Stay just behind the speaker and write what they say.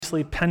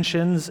obviously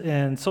pensions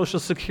and Social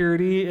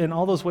Security and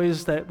all those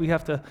ways that we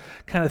have to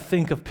kind of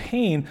think of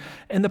pain.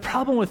 And the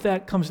problem with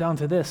that comes down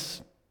to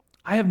this.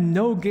 I have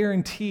no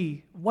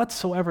guarantee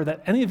whatsoever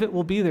that any of it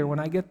will be there when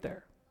I get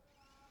there.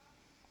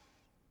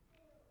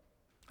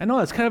 I know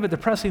that's kind of a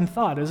depressing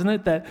thought, isn't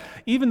it? That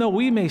even though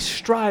we may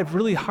strive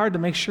really hard to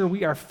make sure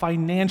we are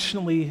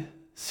financially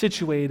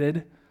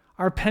situated,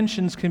 our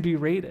pensions can be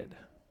raided.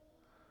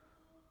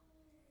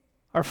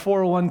 Our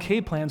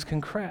 401k plans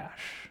can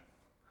crash.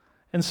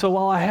 And so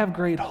while I have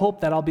great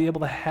hope that I'll be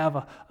able to have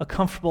a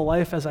comfortable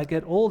life as I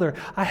get older,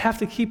 I have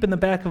to keep in the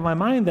back of my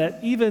mind that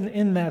even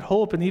in that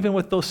hope and even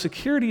with those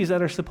securities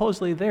that are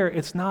supposedly there,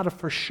 it's not a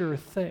for sure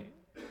thing.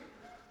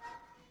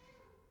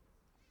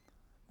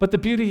 But the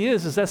beauty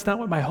is that's not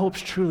what my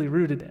hope's truly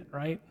rooted in,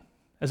 right?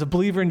 As a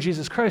believer in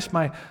Jesus Christ,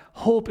 my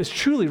hope is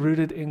truly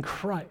rooted in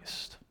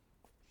Christ.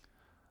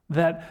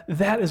 That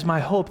is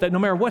my hope, that no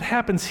matter what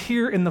happens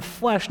here in the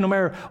flesh, no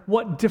matter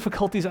what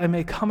difficulties I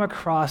may come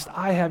across,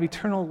 I have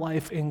eternal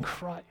life in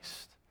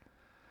Christ.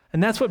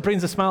 And that's what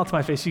brings a smile to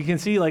my face. You can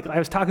see, like, I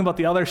was talking about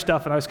the other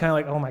stuff, and I was kind of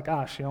like, oh my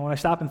gosh, when I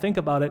stop and think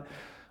about it.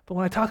 But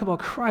when I talk about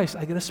Christ,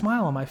 I get a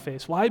smile on my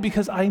face. Why?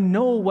 Because I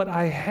know what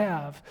I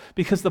have,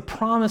 because the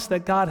promise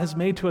that God has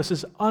made to us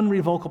is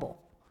unrevocable.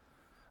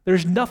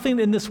 There's nothing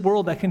in this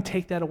world that can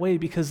take that away,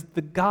 because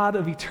the God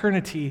of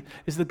eternity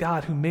is the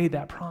God who made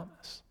that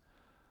promise.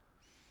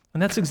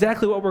 And that's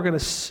exactly what we're going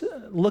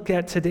to look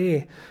at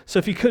today. So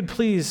if you could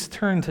please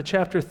turn to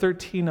chapter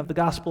 13 of the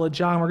Gospel of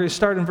John. We're going to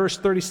start in verse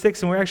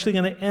 36, and we're actually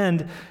going to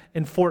end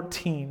in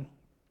 14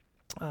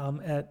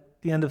 at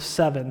the end of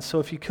 7. So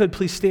if you could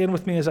please stand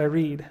with me as I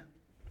read.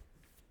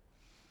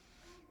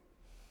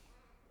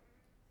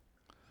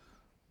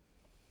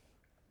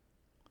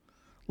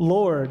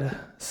 Lord,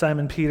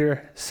 Simon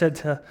Peter said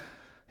to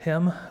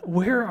him,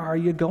 where are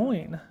you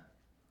going?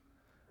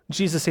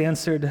 Jesus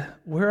answered,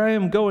 where I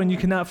am going, you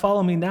cannot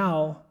follow me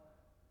now,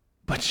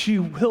 but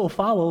you will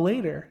follow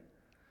later.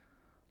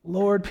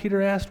 Lord,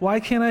 Peter asked, why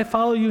can't I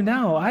follow you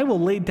now? I will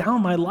lay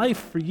down my life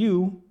for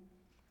you.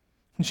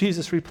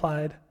 Jesus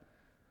replied,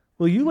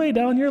 will you lay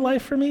down your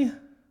life for me?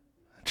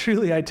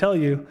 Truly, I tell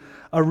you,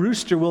 a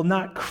rooster will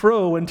not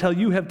crow until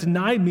you have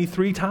denied me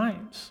 3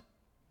 times.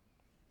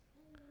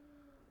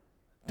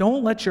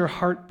 Don't let your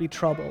heart be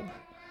troubled.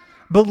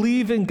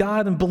 Believe in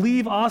God and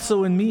believe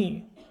also in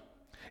me.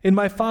 In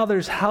my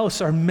Father's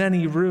house are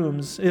many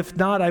rooms. If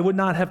not, I would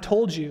not have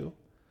told you.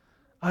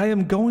 I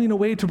am going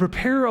away to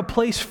prepare a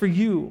place for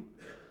you.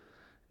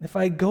 If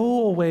I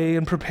go away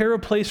and prepare a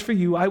place for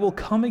you, I will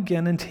come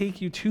again and take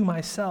you to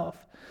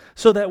myself,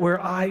 so that where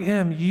I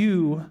am,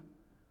 you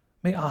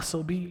may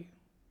also be.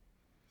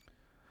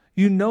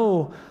 You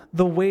know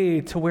the way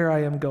to where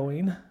I am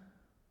going.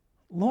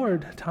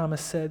 Lord,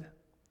 Thomas said,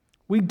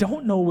 we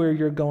don't know where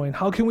you're going.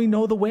 How can we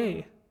know the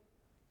way?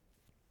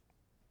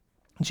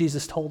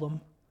 Jesus told him,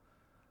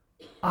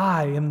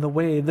 I am the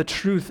way, the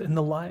truth, and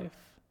the life.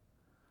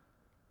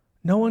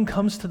 No one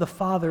comes to the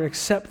Father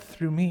except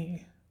through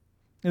me.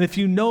 And if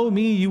you know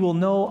me, you will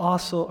know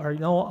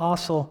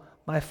also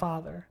my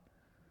Father.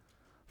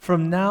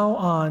 From now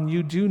on,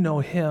 you do know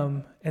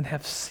him and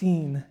have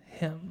seen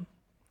him.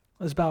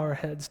 Let's bow our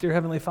heads. Dear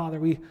Heavenly Father,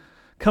 we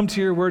come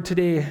to your word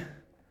today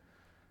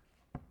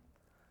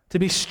to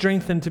be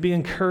strengthened, to be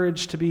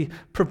encouraged, to be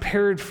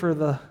prepared for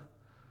the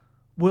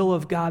will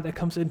of God that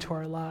comes into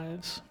our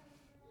lives.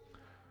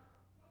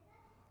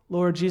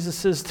 Lord, Jesus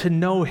says to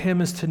know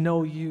him is to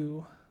know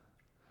you.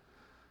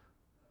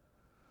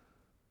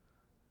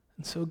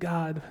 And so,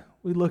 God,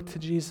 we look to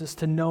Jesus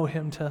to know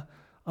him, to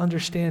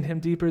understand him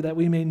deeper, that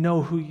we may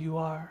know who you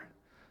are,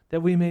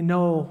 that we may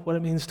know what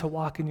it means to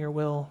walk in your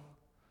will,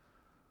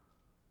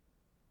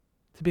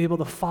 to be able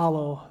to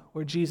follow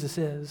where Jesus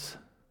is,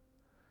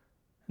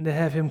 and to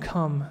have him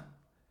come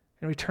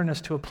and return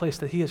us to a place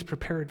that he has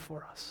prepared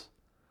for us.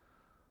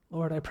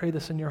 Lord, I pray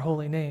this in your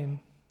holy name.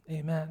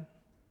 Amen.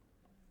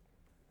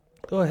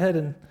 Go ahead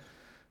and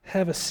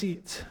have a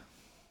seat.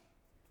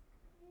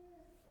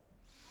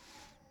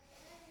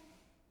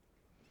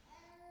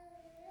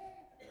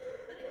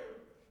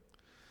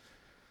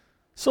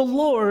 So,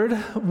 Lord,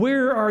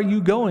 where are you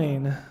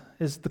going?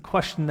 Is the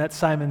question that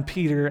Simon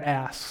Peter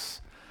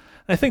asks.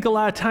 And I think a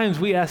lot of times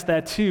we ask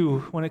that too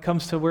when it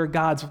comes to where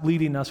God's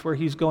leading us, where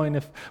he's going.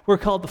 If we're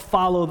called to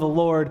follow the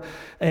Lord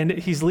and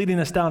he's leading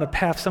us down a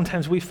path,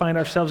 sometimes we find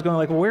ourselves going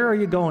like, where are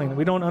you going?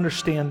 We don't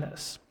understand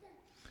this.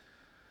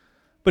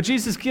 But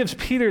Jesus gives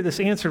Peter this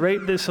answer,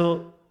 right?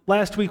 So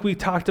last week we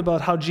talked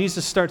about how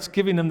Jesus starts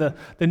giving them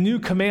the new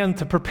command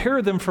to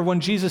prepare them for when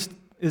Jesus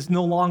is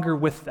no longer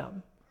with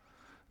them.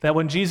 That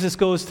when Jesus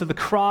goes to the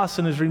cross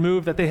and is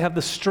removed, that they have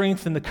the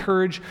strength and the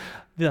courage,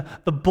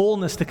 the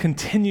boldness to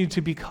continue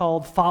to be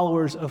called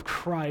followers of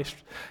Christ.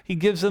 He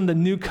gives them the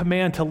new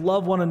command to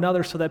love one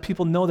another so that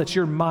people know that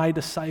you're my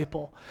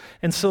disciple.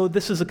 And so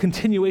this is a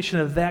continuation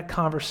of that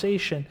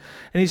conversation.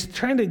 And he's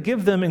trying to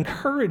give them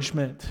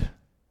encouragement.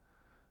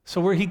 So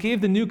where he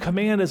gave the new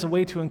command as a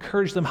way to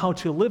encourage them how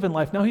to live in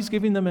life, now he's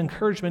giving them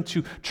encouragement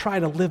to try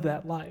to live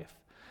that life.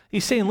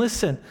 He's saying,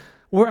 listen,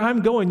 where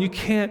I'm going, you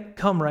can't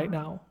come right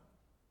now.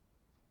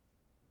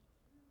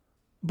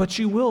 but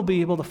you will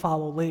be able to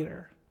follow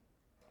later.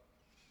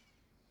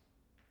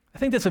 I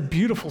think that's a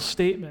beautiful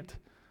statement.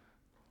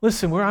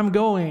 Listen, where I'm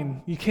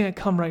going, you can't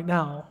come right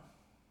now,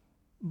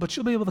 but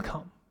you'll be able to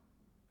come.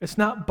 It's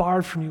not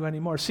barred from you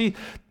anymore. See,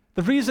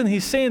 the reason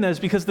he's saying that is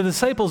because the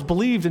disciples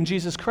believed in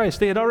Jesus Christ.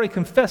 They had already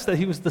confessed that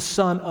he was the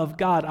Son of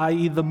God,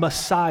 i.e. the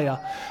Messiah.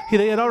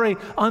 They had already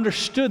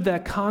understood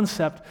that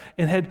concept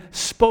and had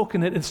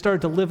spoken it and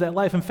started to live that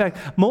life. In fact,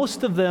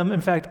 most of them,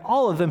 in fact,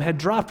 all of them had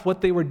dropped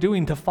what they were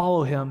doing to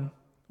follow him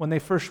when they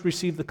first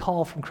received the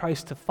call from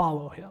Christ to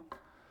follow him.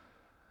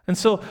 And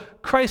so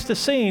Christ is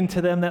saying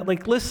to them that,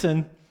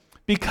 listen,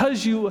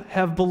 because you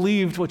have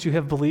believed what you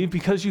have believed,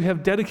 because you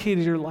have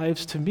dedicated your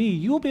lives to me,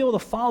 you will be able to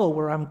follow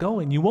where I'm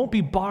going. You won't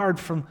be barred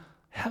from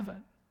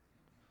heaven.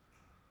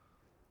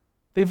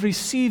 They've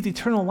received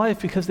eternal life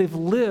because they've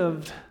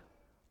lived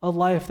a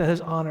life that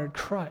has honored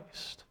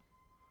Christ.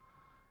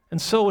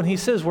 And so when he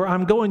says, where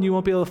I'm going, you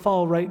won't be able to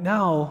follow right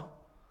now,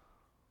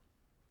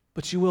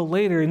 but you will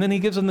later. And then he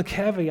gives them the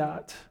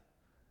caveat.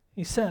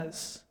 He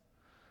says,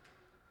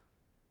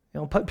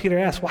 Peter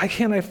asks, why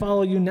can't I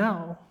follow you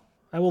now?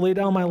 I will lay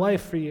down my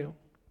life for you.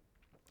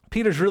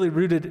 Peter's really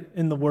rooted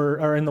in the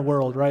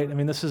world, right? I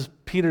mean, this is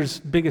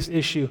Peter's biggest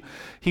issue.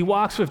 He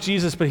walks with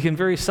Jesus, but he can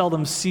very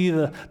seldom see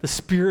the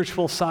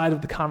spiritual side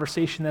of the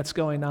conversation that's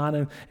going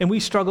on. And we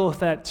struggle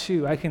with that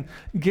too. I can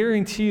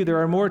guarantee you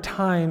there are more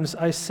times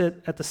I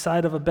sit at the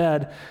side of a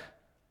bed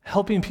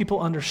helping people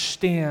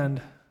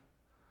understand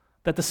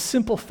that the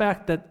simple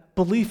fact that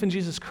belief in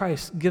Jesus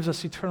Christ gives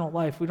us eternal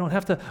life. We don't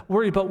have to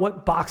worry about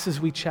what boxes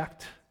we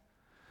checked.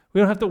 We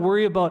don't have to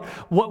worry about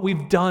what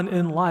we've done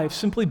in life.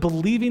 Simply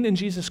believing in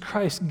Jesus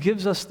Christ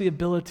gives us the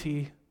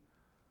ability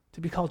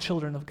to be called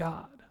children of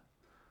God.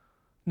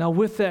 Now,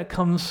 with that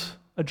comes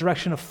a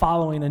direction of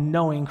following and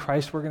knowing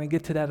Christ. We're going to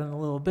get to that in a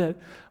little bit.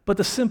 But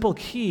the simple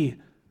key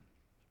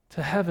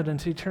to heaven and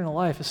to eternal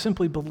life is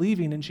simply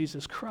believing in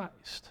Jesus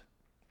Christ.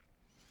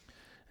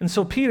 And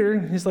so Peter,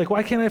 he's like,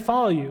 why can't I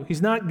follow you?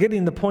 He's not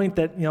getting the point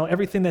that,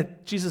 everything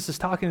that Jesus is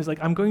talking is like,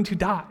 I'm going to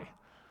die.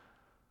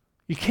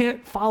 You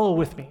can't follow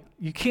with me.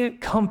 You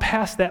can't come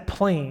past that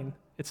plane.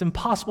 It's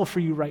impossible for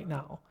you right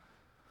now.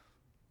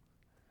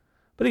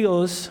 But he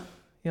goes,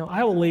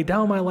 I will lay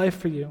down my life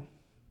for you.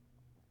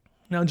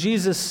 Now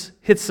Jesus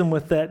hits him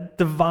with that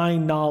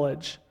divine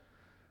knowledge.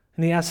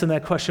 And he asks him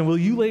that question, will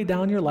you lay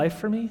down your life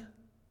for me?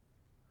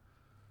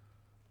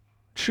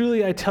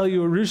 Truly I tell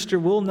you, a rooster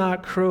will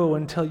not crow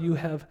until you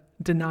have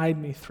denied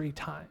me 3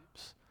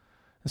 times.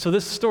 And so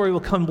this story will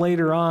come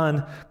later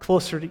on,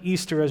 closer to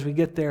Easter as we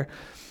get there.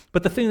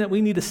 But the thing that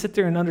we need to sit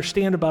there and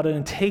understand about it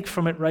and take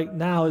from it right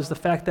now is the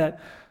fact that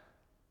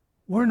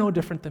we're no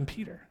different than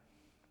Peter.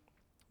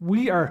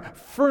 We are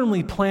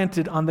firmly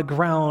planted on the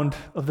ground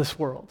of this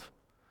world.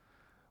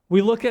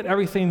 We look at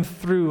everything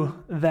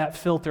through that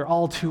filter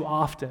all too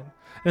often.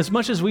 And as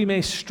much as we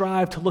may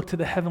strive to look to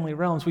the heavenly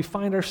realms, we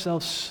find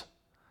ourselves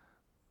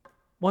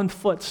 1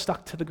 foot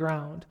stuck to the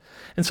ground.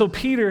 And so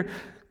Peter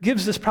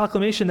gives this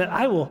proclamation that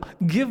I will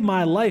give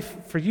my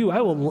life for you.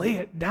 I will lay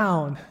it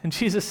down. And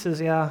Jesus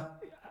says, yeah,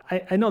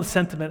 I know the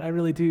sentiment, I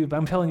really do, but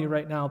I'm telling you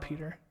right now,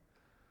 Peter,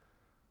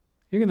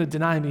 you're going to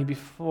deny me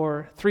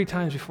 3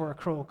 times before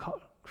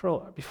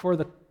before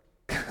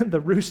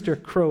the rooster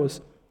crows.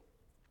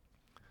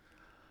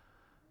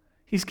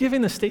 He's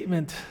giving the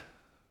statement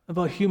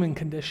about human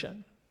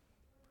condition.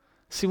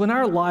 See, when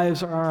our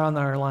lives are on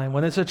our line,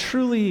 when it's a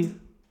truly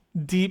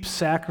deep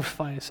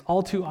sacrifice,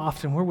 all too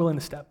often we're willing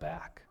to step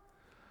back.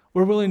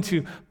 We're willing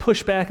to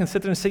push back and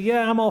sit there and say,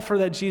 yeah, I'm all for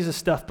that Jesus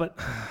stuff, but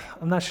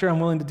I'm not sure I'm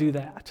willing to do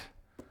that.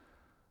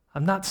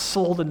 I'm not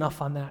sold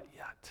enough on that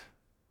yet.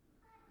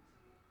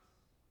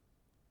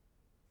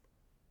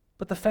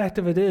 But the fact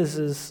of it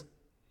is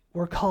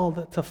we're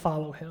called to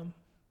follow him.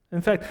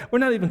 In fact, we're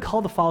not even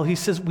called to follow. He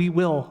says we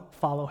will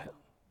follow him.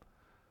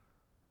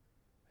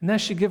 And that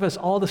should give us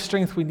all the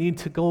strength we need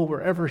to go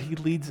wherever he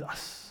leads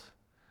us.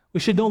 We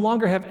should no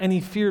longer have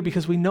any fear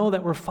because we know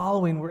that we're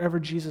following wherever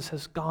Jesus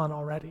has gone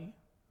already.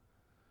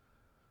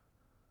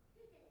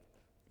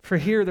 For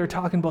here, they're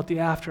talking about the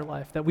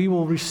afterlife, that we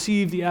will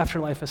receive the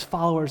afterlife as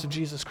followers of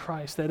Jesus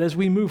Christ, that as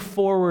we move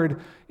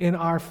forward in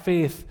our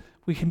faith,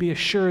 we can be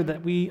assured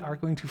that we are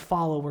going to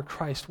follow where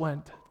Christ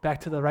went,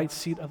 back to the right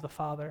seat of the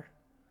Father.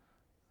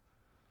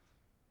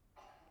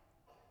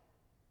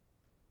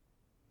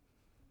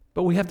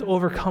 But we have to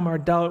overcome our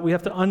doubt. We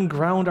have to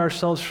unground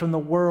ourselves from the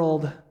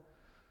world.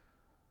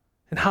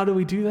 And how do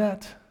we do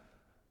that?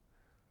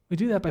 We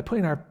do that by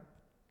putting our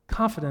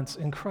confidence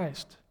in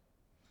Christ.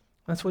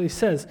 That's what he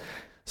says.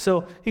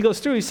 So he goes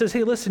through, he says,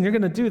 hey, listen, you're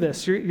going to do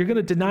this. You're going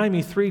to deny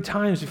me 3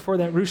 times before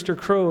that rooster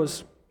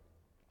crows.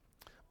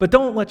 But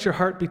don't let your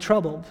heart be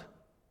troubled.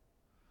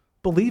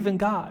 Believe in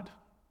God.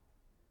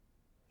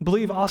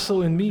 Believe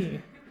also in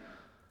me.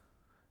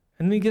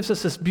 And then he gives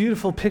us this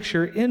beautiful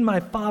picture. In my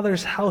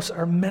Father's house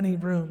are many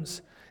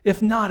rooms.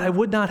 If not, I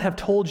would not have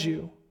told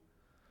you.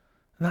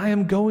 And I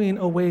am going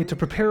away to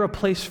prepare a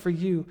place for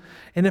you.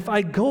 And if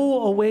I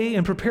go away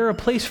and prepare a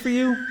place for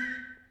you,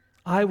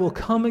 I will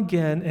come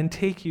again and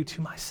take you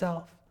to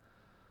myself,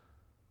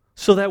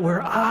 so that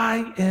where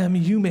I am,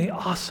 you may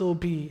also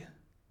be.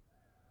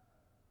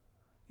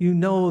 You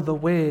know the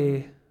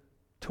way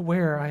to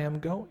where I am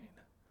going.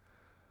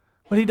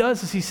 What he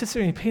does is he sits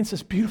there and he paints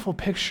this beautiful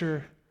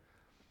picture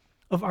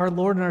of our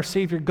Lord and our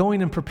Savior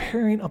going and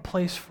preparing a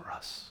place for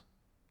us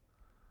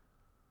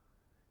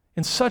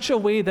in such a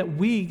way that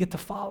we get to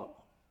follow.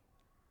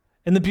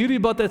 And the beauty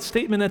about that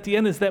statement at the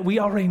end is that we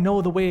already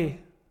know the way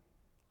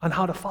on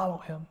how to follow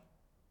him.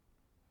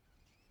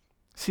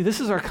 See, this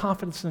is our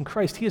confidence in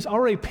Christ. He has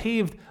already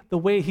paved the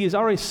way. He has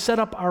already set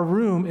up our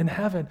room in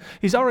heaven.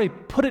 He's already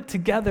put it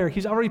together.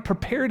 He's already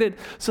prepared it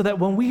so that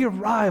when we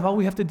arrive, all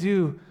we have to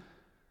do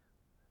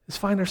is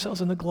find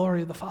ourselves in the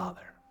glory of the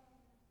Father.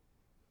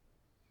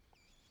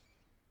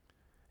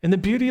 And the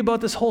beauty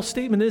about this whole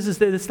statement is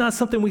that it's not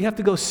something we have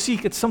to go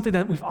seek. It's something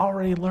that we've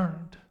already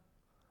learned.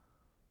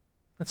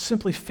 That's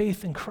simply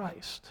faith in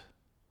Christ,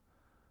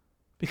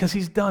 because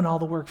he's done all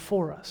the work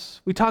for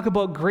us. We talk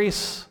about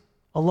grace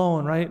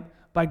alone, right?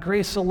 By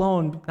grace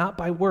alone, not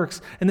by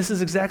works. And this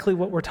is exactly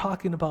what we're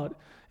talking about,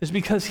 is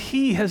because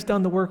he has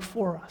done the work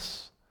for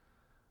us.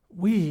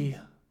 We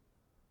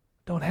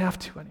don't have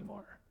to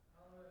anymore.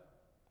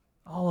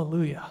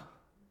 Hallelujah.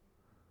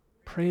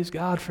 Praise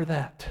God for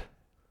that.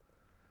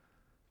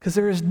 Because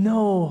there is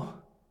no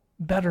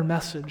better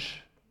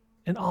message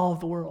in all of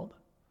the world.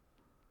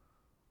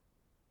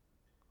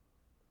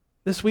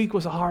 This week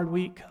was a hard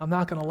week, I'm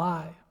not going to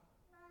lie.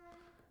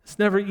 It's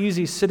never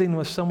easy sitting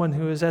with someone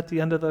who is at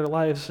the end of their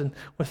lives and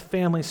with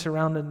family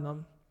surrounding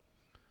them,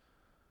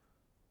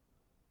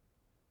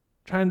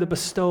 trying to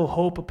bestow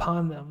hope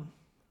upon them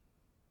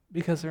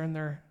because they're in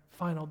their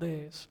final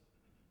days.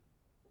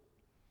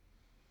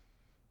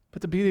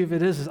 But the beauty of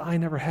it is I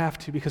never have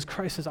to, because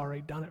Christ has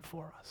already done it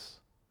for us.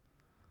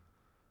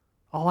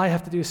 All I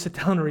have to do is sit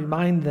down and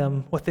remind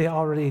them what they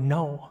already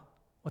know,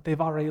 what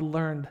they've already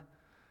learned,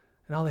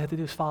 and all they have to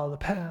do is follow the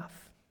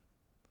path.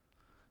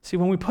 See,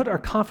 when we put our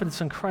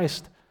confidence in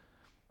Christ,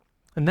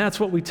 and that's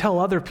what we tell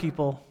other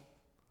people,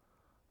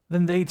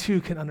 then they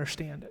too can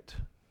understand it.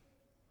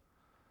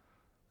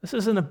 This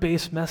isn't a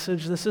base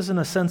message. This isn't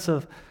a sense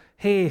of,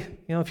 hey,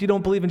 if you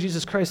don't believe in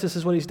Jesus Christ, this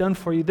is what he's done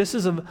for you. This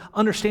is an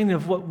understanding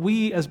of what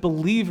we as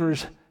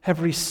believers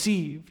have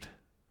received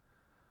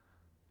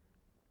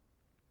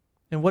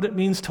and what it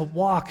means to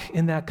walk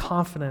in that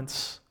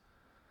confidence.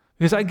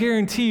 Because I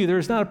guarantee you, there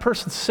is not a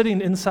person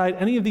sitting inside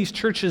any of these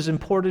churches in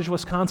Portage,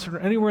 Wisconsin, or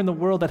anywhere in the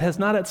world that has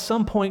not at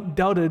some point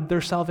doubted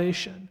their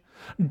salvation,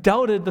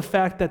 doubted the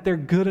fact that they're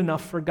good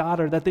enough for God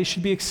or that they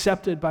should be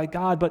accepted by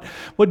God. But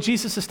what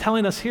Jesus is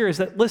telling us here is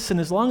that, listen,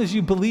 as long as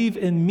you believe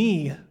in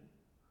me,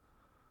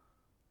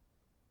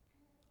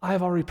 I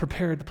have already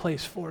prepared the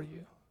place for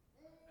you.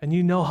 And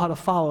you know how to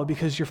follow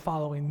because you're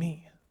following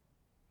me.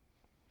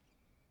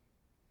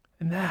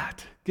 And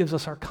that gives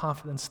us our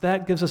confidence.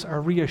 That gives us our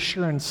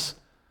reassurance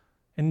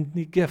and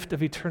the gift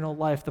of eternal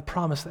life, the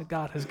promise that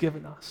God has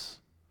given us.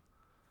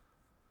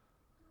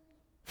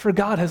 For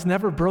God has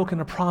never broken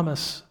a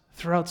promise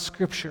throughout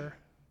Scripture,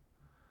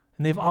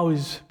 and they've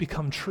always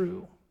become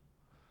true.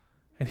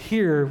 And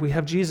here we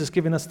have Jesus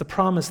giving us the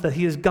promise that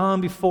he has gone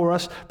before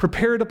us,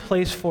 prepared a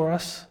place for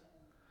us,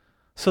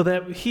 so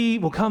that he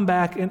will come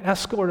back and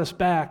escort us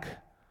back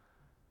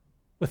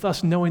with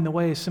us knowing the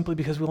way simply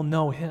because we'll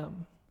know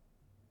him.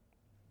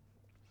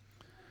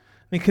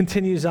 And he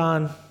continues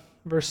on,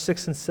 verse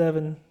 6 and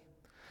 7.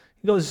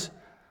 He goes,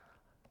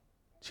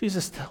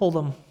 Jesus told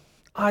him,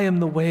 I am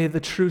the way, the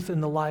truth,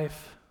 and the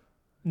life.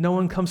 No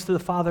one comes to the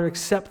Father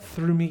except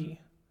through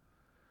me.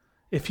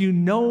 If you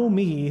know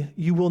me,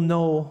 you will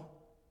know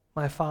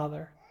my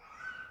Father.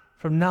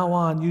 From now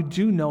on, you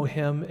do know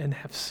him and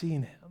have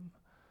seen him.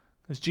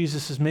 Because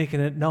Jesus is making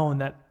it known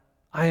that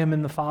I am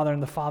in the Father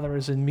and the Father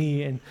is in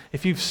me. And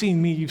if you've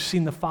seen me, you've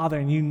seen the Father,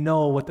 and you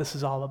know what this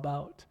is all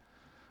about.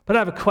 But I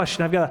have a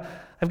question.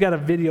 I've got a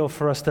video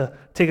for us to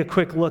take a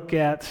quick look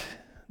at.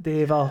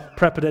 Dave, I'll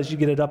prep it as you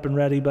get it up and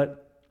ready.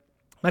 But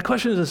my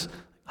question is,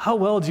 how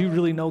well do you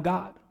really know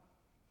God?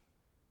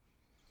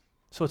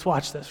 So let's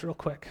watch this real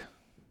quick.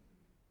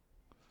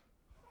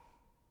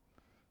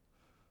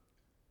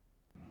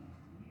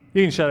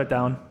 You can shut it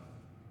down.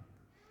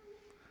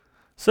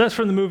 So that's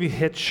from the movie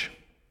Hitch.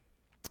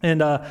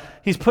 And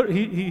he's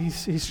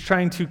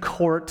trying to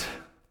court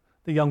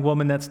the young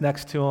woman that's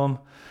next to him.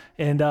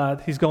 And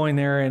he's going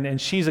there,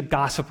 and she's a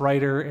gossip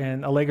writer.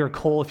 And Allegra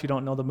Cole, if you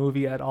don't know the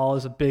movie at all,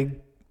 is a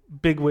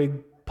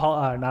bigwig,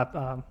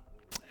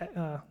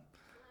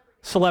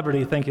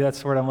 celebrity. Thank you, that's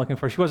the word I'm looking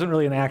for. She wasn't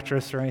really an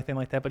actress or anything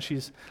like that, but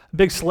she's a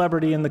big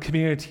celebrity in the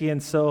community.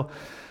 And so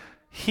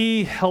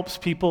he helps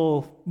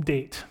people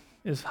date,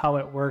 is how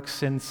it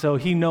works. And so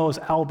he knows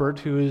Albert,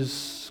 who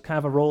is kind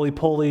of a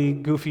roly-poly,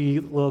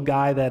 goofy little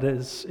guy that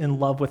is in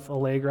love with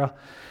Allegra.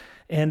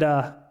 And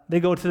they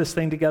go to this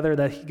thing together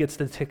that he gets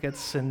the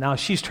tickets, and now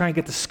she's trying to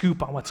get the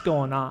scoop on what's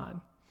going on.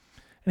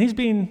 And he's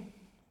being,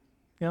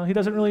 he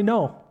doesn't really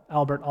know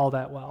Albert all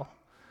that well.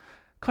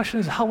 Question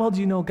is, how well do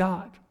you know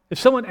God? If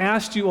someone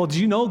asked you, well, do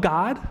you know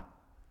God?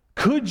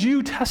 Could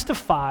you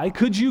testify?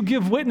 Could you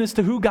give witness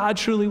to who God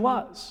truly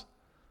was?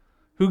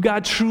 who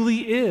God truly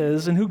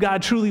is and who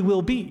God truly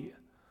will be?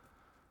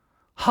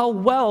 How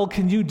well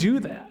can you do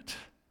that?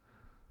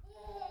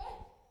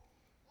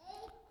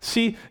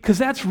 See, because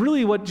that's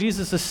really what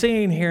Jesus is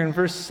saying here in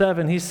verse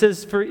 7. He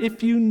says, "For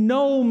if you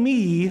know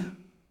me,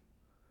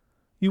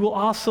 you will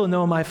also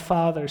know my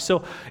Father."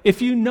 So if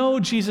you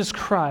know Jesus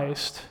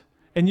Christ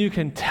and you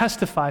can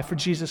testify for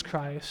Jesus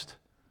Christ,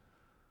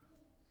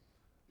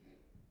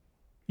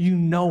 you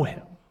know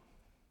him.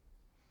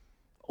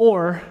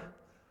 Or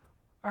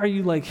are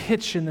you like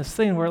Hitch in this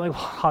thing where like,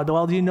 how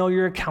well do you know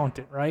your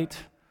accountant, right?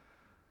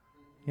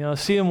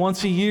 See him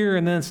once a year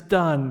and then it's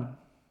done.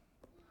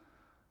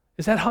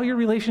 Is that how your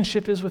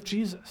relationship is with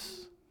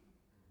Jesus?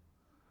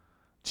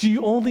 Do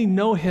you only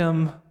know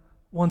him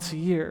once a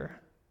year?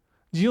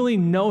 Do you only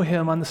know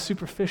him on the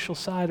superficial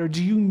side, or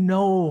do you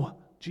know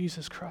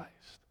Jesus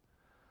Christ?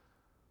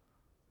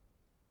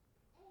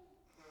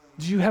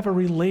 Do you have a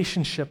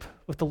relationship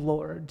with the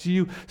Lord? Do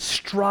you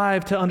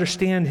strive to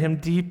understand him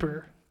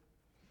deeper?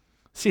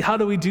 See, how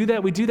do we do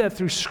that? We do that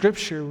through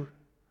Scripture.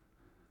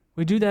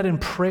 We do that in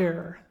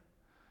prayer.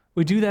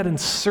 We do that in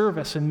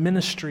service and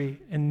ministry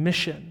and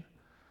mission.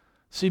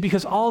 See,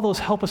 because all those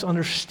help us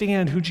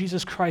understand who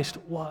Jesus Christ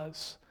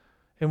was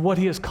and what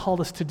he has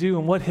called us to do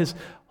and what his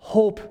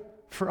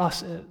hope for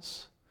us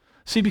is.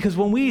 See, because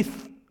when we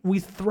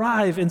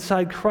thrive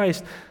inside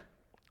Christ,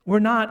 we're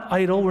not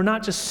idle, we're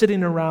not just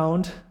sitting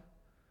around,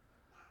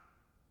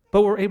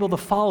 but we're able to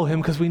follow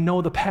him because we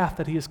know the path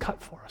that he has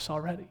cut for us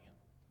already.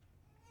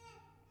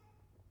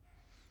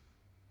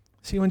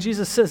 See, when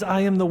Jesus says,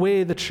 "I am the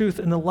way, the truth,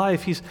 and the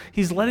life,"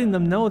 he's letting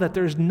them know that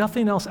there's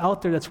nothing else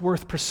out there that's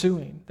worth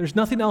pursuing. There's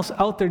nothing else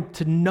out there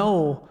to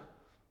know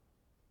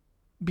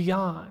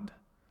beyond.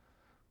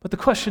 But the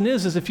question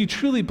is if you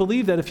truly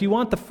believe that, if you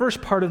want the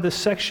first part of this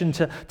section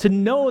to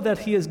know that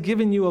he has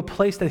given you a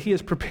place that he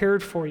has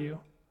prepared for you,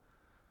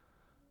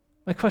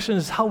 my question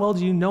is, how well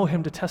do you know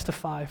him to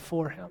testify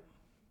for him?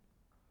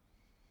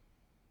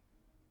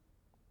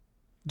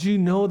 Do you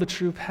know the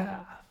true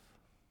path?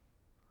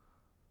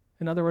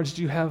 In other words,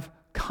 do you have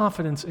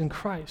confidence in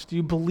Christ? Do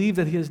you believe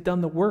that he has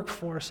done the work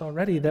for us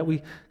already that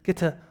we get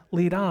to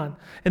lead on?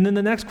 And then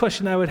the next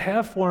question I would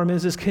have for him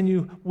is can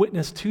you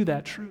witness to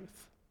that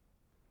truth?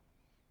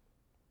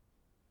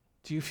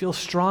 Do you feel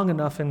strong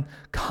enough and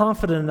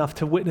confident enough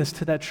to witness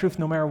to that truth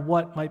no matter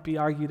what might be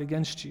argued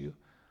against you?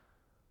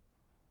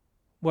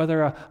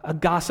 Whether a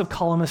gossip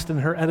columnist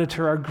and her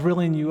editor are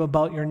grilling you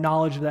about your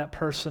knowledge of that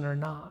person or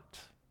not.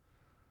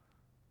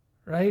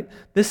 Right?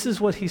 This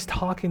is what he's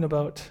talking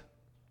about.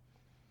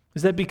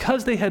 Is that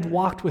because they had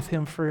walked with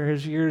him for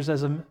his years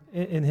in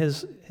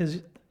his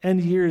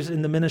end years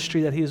in the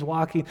ministry that he is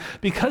walking,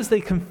 because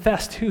they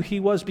confessed who he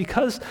was,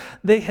 because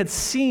they had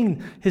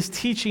seen his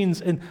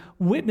teachings and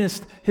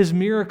witnessed his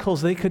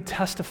miracles, they could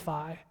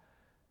testify,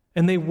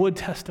 and they would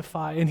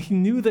testify, and he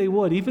knew they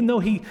would, even though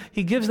he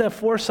gives that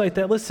foresight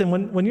that, listen,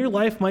 when your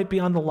life might be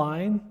on the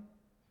line,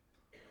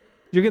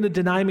 you're going to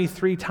deny me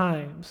 3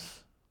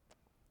 times,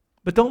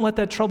 but don't let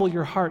that trouble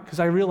your heart,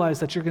 because I realize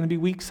that you're going to be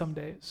weak some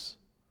days.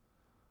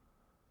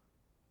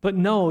 But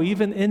no,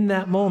 even in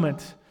that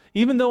moment,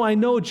 even though I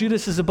know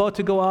Judas is about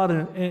to go out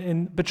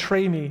and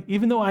betray me,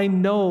 even though I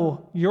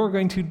know you're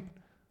going to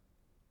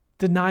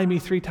deny me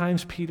 3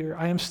 times, Peter,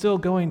 I am still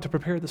going to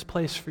prepare this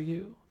place for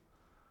you.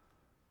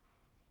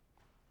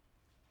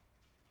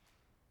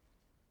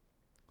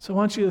 So I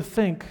want you to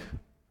think,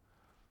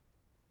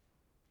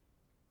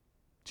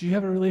 do you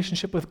have a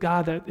relationship with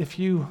God that if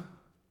you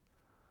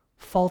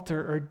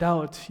falter or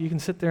doubt, you can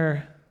sit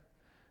there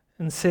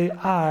and say,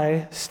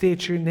 I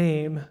state your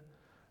name,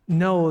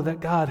 know that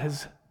God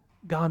has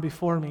gone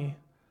before me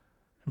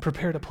and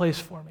prepared a place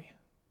for me?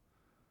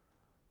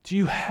 Do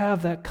you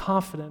have that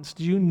confidence?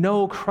 Do you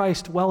know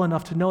Christ well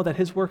enough to know that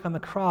his work on the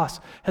cross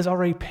has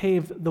already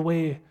paved the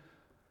way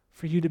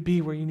for you to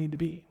be where you need to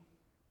be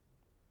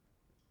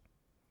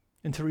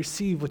and to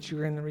receive what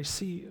you're going to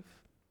receive?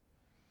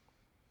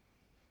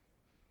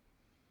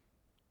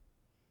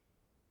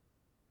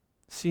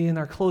 See, in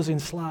our closing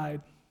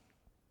slide,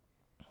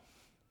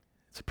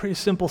 it's a pretty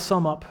simple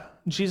sum up.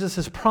 Jesus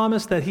has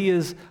promised that he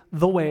is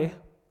the way,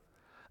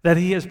 that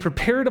he has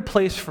prepared a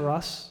place for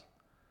us,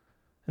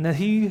 and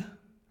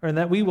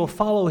that we will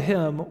follow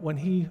him when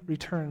he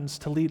returns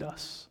to lead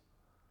us.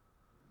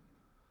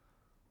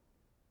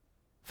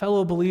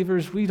 Fellow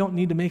believers, we don't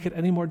need to make it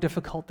any more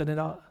difficult than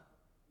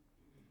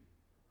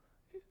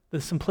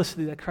the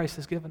simplicity that Christ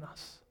has given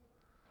us.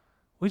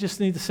 We just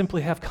need to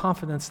simply have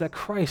confidence that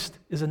Christ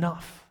is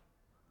enough.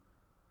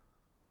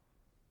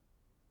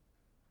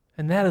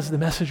 And that is the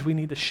message we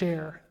need to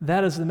share.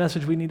 That is the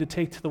message we need to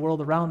take to the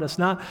world around us.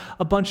 Not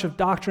a bunch of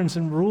doctrines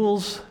and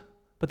rules,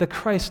 but that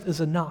Christ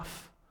is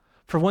enough.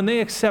 For when they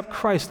accept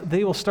Christ,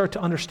 they will start to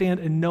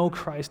understand and know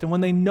Christ. And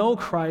when they know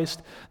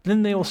Christ,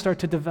 then they will start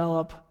to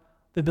develop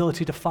the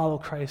ability to follow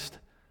Christ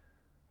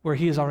where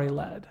he has already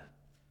led.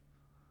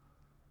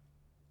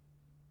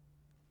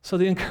 So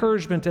the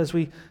encouragement as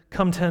we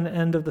come to an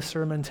end of the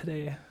sermon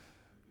today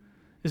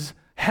is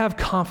have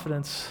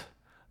confidence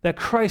that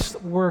Christ's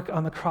work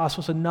on the cross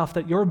was enough,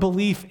 that your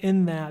belief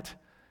in that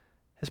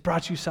has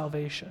brought you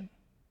salvation.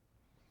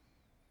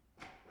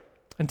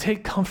 And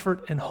take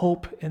comfort and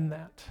hope in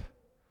that.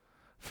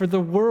 For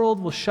the world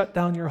will shut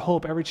down your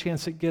hope every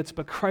chance it gets,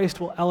 but Christ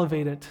will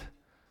elevate it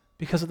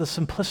because of the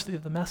simplicity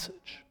of the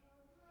message.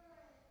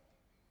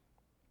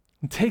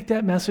 And take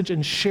that message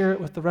and share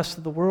it with the rest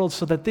of the world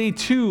so that they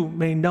too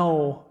may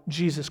know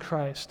Jesus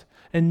Christ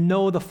and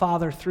know the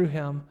Father through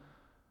him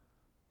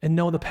and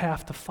know the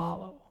path to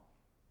follow,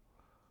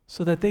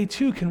 so that they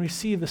too can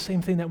receive the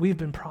same thing that we've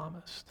been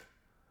promised.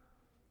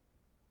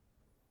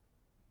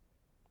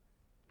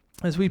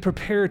 As we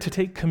prepare to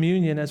take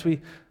communion, as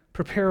we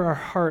prepare our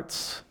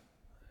hearts,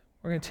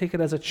 we're going to take it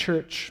as a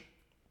church.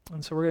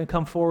 And so we're going to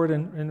come forward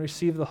and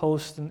receive the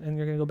host, and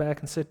you're going to go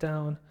back and sit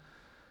down.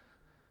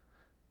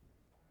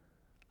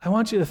 I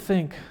want you to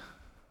think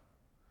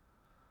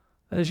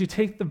that as you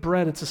take the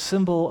bread, it's a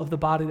symbol of the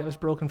body that was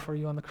broken for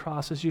you on the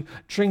cross. As you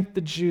drink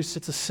the juice,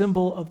 it's a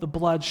symbol of the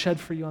blood shed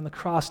for you on the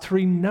cross, to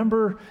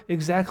remember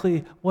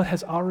exactly what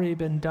has already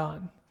been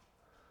done.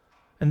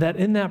 And that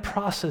in that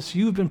process,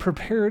 you've been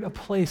prepared a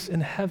place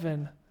in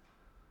heaven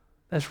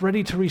that's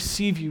ready to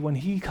receive you when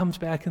he comes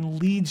back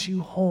and leads you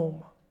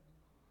home.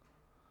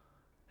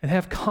 And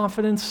have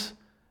confidence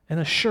and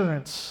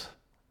assurance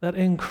that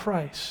in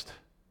Christ,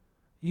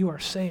 you are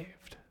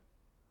saved.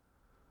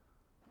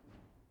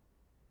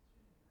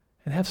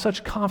 And have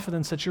such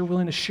confidence that you're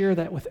willing to share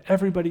that with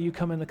everybody you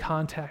come into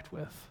contact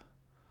with,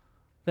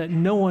 that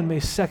no one may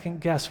second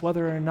guess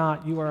whether or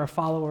not you are a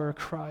follower of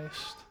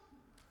Christ,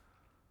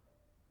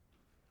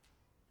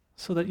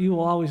 so that you will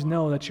always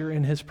know that you're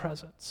in his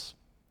presence.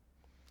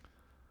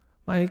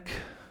 Mike,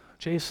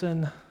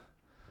 Jason,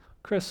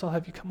 Chris, I'll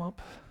have you come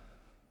up.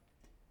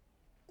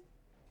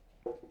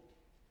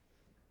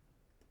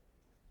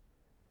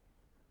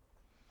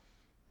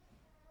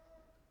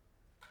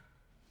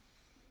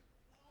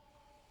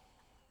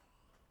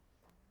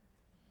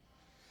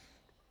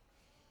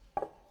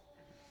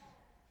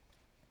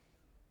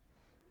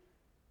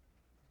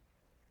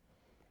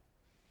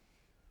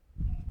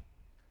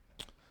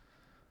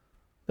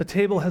 The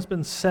table has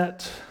been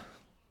set,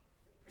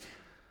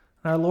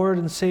 and our Lord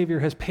and Savior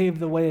has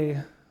paved the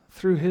way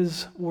through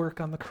his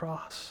work on the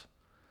cross,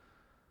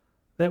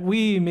 that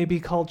we may be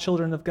called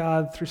children of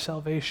God through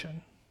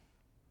salvation.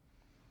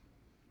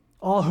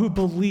 All who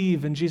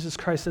believe in Jesus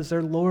Christ as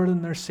their Lord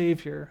and their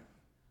Savior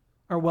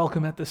are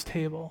welcome at this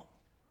table.